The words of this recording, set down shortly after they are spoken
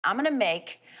I'm gonna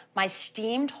make my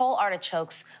steamed whole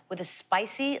artichokes with a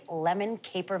spicy lemon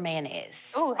caper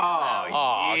mayonnaise. Ooh, Oh,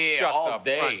 yeah, shut all the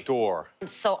day. front door.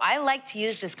 So I like to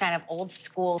use this kind of old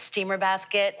school steamer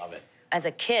basket. Love it. As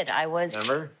a kid, I was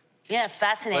Remember? Yeah, Play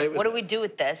fascinating. with What do it. we do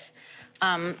with this?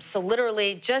 So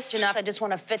literally just enough. I just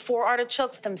want to fit 4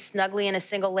 artichokes, put them snugly in a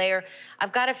single layer.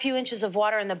 I've got a few inches of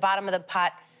water in the bottom of the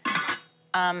pot.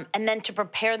 And then to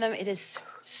prepare them, it is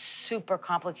super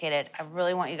complicated. I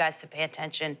really want you guys to pay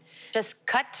attention. Just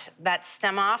cut that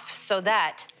stem off so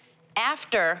that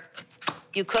after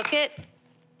you cook it,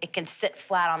 it can sit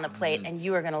flat on the plate and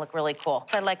you are gonna look really cool.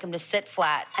 So I like them to sit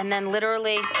flat and then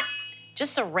literally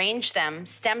just arrange them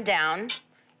stem down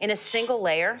in a single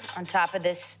layer on top of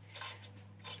this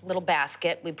little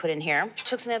basket we put in here.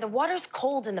 Chooks in there, the water's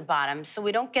cold in the bottom, so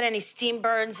we don't get any steam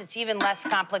burns. It's even less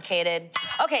complicated.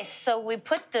 Okay, so we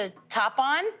put the top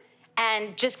on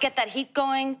and just get that heat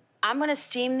going. I'm gonna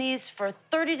steam these for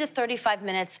 30 to 35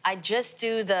 minutes. I just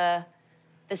do the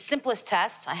simplest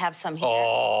test. I have some here.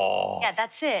 Oh. Yeah,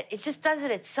 that's it. It just does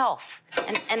it itself.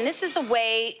 And this is a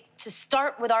way to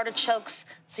start with artichokes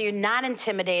so you're not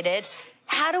intimidated.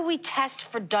 How do we test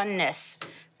for doneness?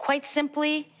 Quite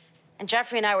simply, and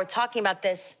Jeffrey and I were talking about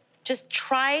this, just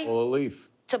try Pull a leaf.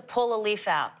 to pull a leaf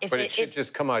out. But it should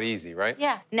just come out easy, right?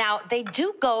 Yeah. Now, they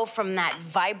do go from that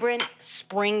vibrant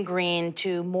spring green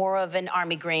to more of an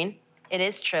army green. It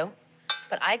is true.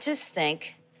 But I just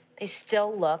think they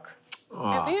still look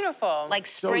they're beautiful. like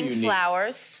So spring unique.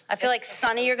 flowers. I feel like,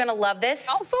 Sonny, you're gonna love this.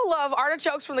 I also love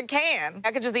artichokes from the can.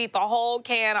 I could just eat the whole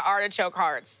can of artichoke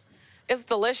hearts. It's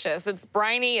delicious. It's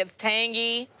briny, it's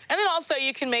tangy. And then also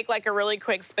you can make like a really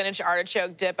quick spinach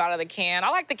artichoke dip out of the can. I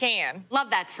like the can. Love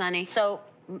that, Sonny. So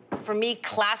for me,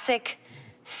 classic,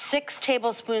 6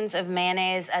 tablespoons of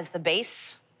mayonnaise as the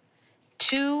base,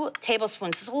 2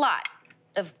 tablespoons, is a lot,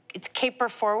 it's caper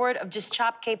forward, of just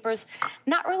chopped capers.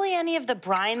 Not really any of the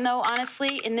brine though,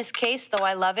 honestly, in this case, though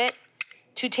I love it.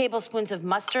 2 tablespoons of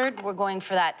mustard. We're going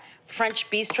for that French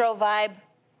bistro vibe.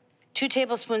 2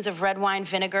 tablespoons of red wine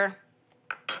vinegar,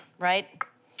 right?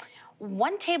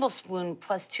 1 tablespoon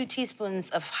plus 2 teaspoons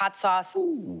of hot sauce.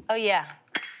 Ooh. Oh yeah.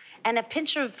 And a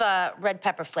pinch of red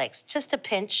pepper flakes, just a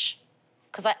pinch,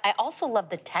 because I also love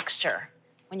the texture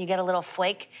when you get a little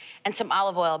flake, and some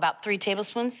olive oil, about 3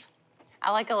 tablespoons. I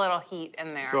like a little heat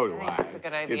in there. So do think I. That's a good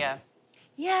It's- idea.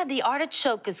 Yeah, the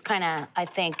artichoke is kind of, I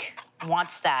think,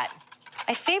 wants that.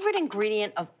 My favorite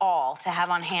ingredient of all to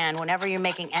have on hand whenever you're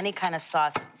making any kind of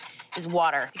sauce is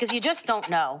water, because you just don't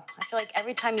know. I feel like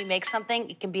every time you make something,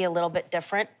 it can be a little bit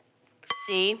different.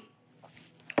 See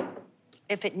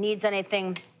if it needs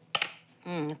anything.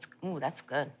 That's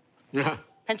good. Yeah.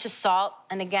 Pinch of salt,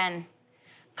 and again,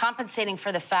 compensating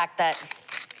for the fact that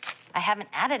I haven't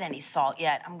added any salt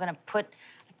yet. I'm gonna put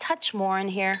a touch more in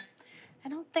here. I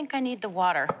don't think I need the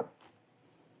water.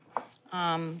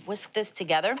 Whisk this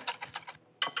together.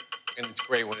 And it's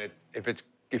great when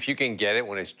if you can get it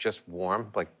when it's just warm,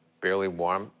 like barely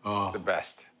warm, it's the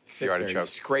best. Sit The there, you artichoke.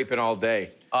 scrape it all day.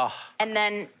 And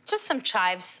then just some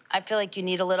chives. I feel like you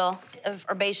need a little of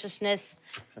herbaceousness.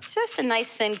 Just a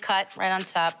nice thin cut right on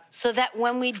top, so that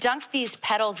when we dunk these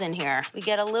petals in here, we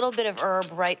get a little bit of herb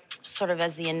right sort of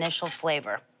as the initial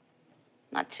flavor.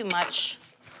 Not too much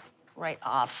right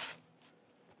off.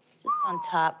 Just on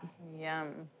top.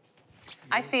 Yum.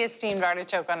 I see a steamed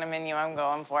artichoke on the menu, I'm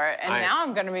going for it. And now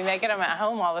I'm gonna be making them at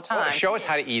home all the time. Show us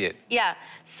how to eat it. Yeah,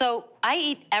 so I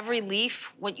eat every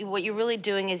leaf. What you're really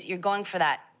doing is you're going for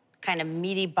that kind of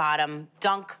meaty bottom,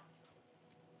 dunk.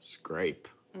 Scrape.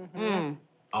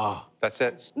 That's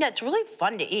it. Yeah, it's really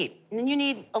fun to eat. And then you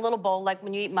need a little bowl, like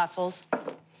when you eat mussels.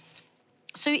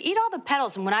 So you eat all the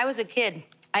petals, and when I was a kid,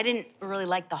 I didn't really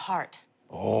like the heart.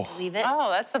 Oh. Believe it? Oh,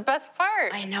 that's the best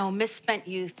part. I know, misspent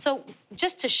youth. So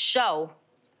just to show,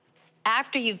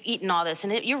 after you've eaten all this,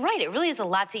 and you're right, it really is a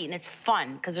lot to eat, and it's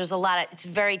fun, because there's a lot of, it's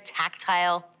very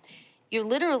tactile. You're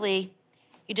literally,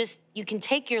 you can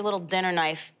take your little dinner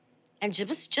knife and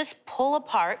just pull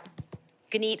apart. You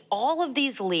can eat all of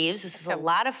these leaves. This is a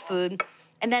lot of food.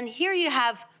 And then here you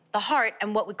have the heart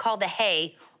and what we call the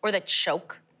hay, or the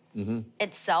choke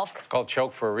itself. It's called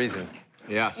choke for a reason.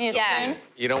 Yes. Yeah.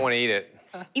 You don't want to eat it.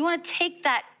 You want to take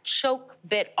that choke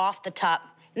bit off the top.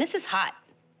 And this is hot,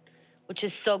 which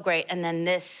is so great. And then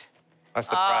this, That's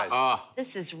the prize.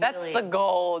 this is really... That's the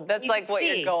gold. That's You like can what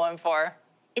see. you're going for.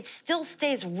 It still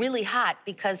stays really hot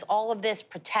because all of this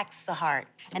protects the heart.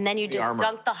 And then you the just armor.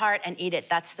 dunk the heart and eat it.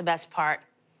 That's the best part.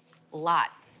 A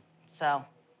lot. So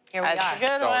here we That's are. a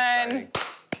good So one. exciting.